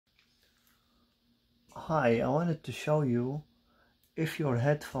Hi, I wanted to show you if your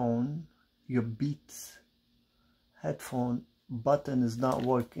headphone, your Beats headphone button is not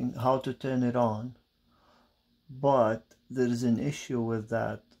working, how to turn it on. But there is an issue with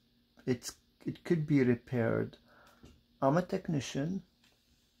that. It could be repaired. I'm a technician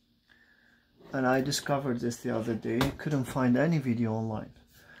and I discovered this the other day. Couldn't find any video online.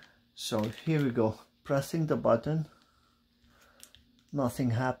 So here we go. Pressing the button,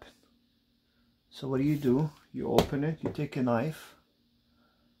 nothing happened. So what do? You open it, you take a knife,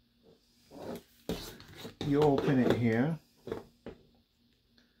 you open it here,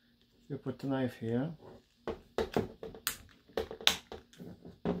 you put the knife here,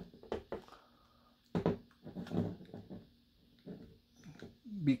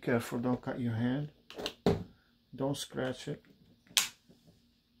 be careful, don't cut your hand, don't scratch it.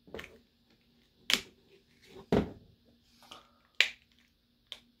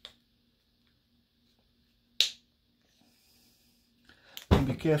 And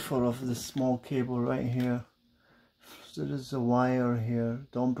be careful of this small cable right here. There is a wire here,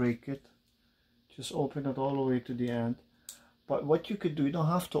 don't break it. Just open it all the way to the end. But what you could do, you don't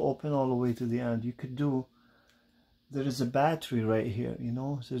have to open all the way to the end. You could do, there is a battery right here, you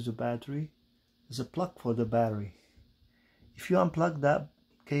know, there's a battery. There's a plug for the battery. If you unplug that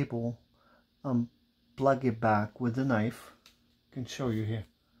cable, plug it back with the knife. I can show you here.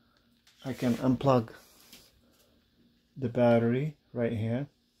 I can unplug the battery right here.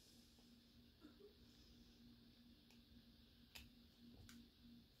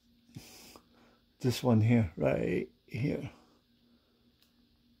 This one here, right here.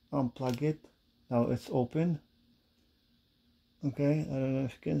 Unplug it. Now it's open. Okay, I don't know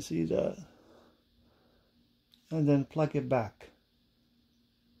if you can see that. And then plug it back.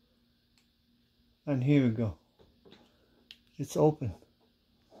 And here we go. It's open.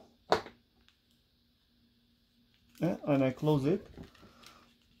 Yeah, and I close it.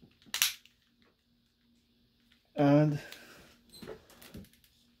 And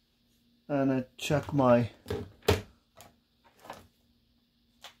I check my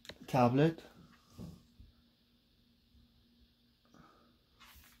tablet.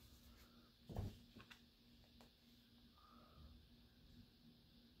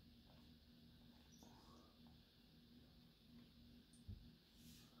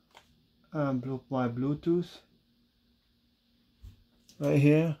 And my Bluetooth right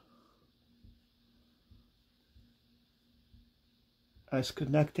here. It's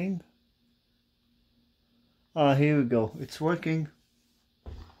connecting. Here we go. It's working.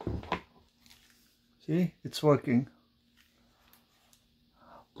 See, it's working.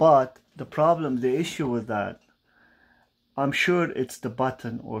 But the issue with that, I'm sure it's the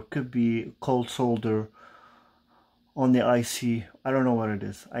button, or it could be cold solder on the IC. I don't know what it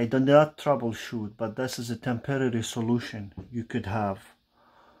is. I did not troubleshoot, but this is a temporary solution you could have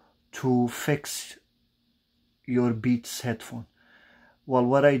to fix your Beats headphone. Well,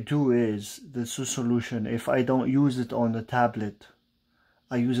 what I do is, this is a solution. If I don't use it on the tablet,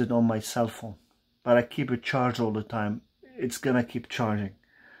 I use it on my cell phone, but I keep it charged all the time. It's gonna keep charging.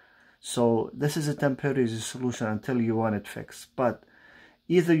 So this is a temporary solution until you want it fixed. But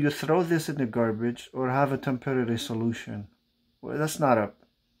either you throw this in the garbage or have a temporary solution. Well, that's not a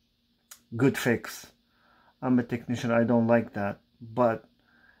good fix. I'm a technician, I don't like that. But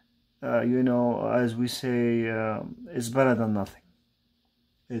you know, as we say, it's better than nothing.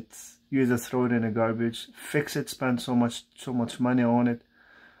 It's, you either throw it in the garbage, fix it, spend so much money on it,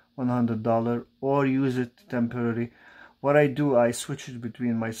 $100, or use it temporary. What I do, I switch it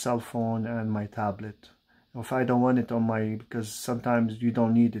between my cell phone and my tablet. If I don't want it on my, because sometimes you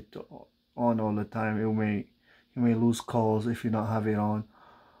don't need it on all the time. You may lose calls if you don't have it on.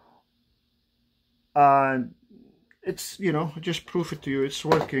 And it's, you know, just prove it to you, it's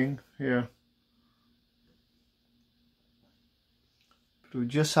working here. You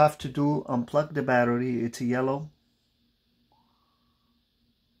just have to unplug the battery. It's yellow.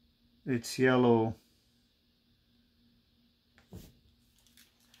 It's yellow.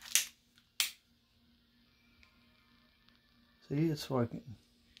 See, it's working.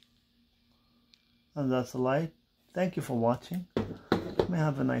 And that's the light. Thank you for watching. May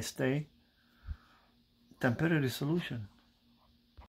have a nice day. Temporary solution.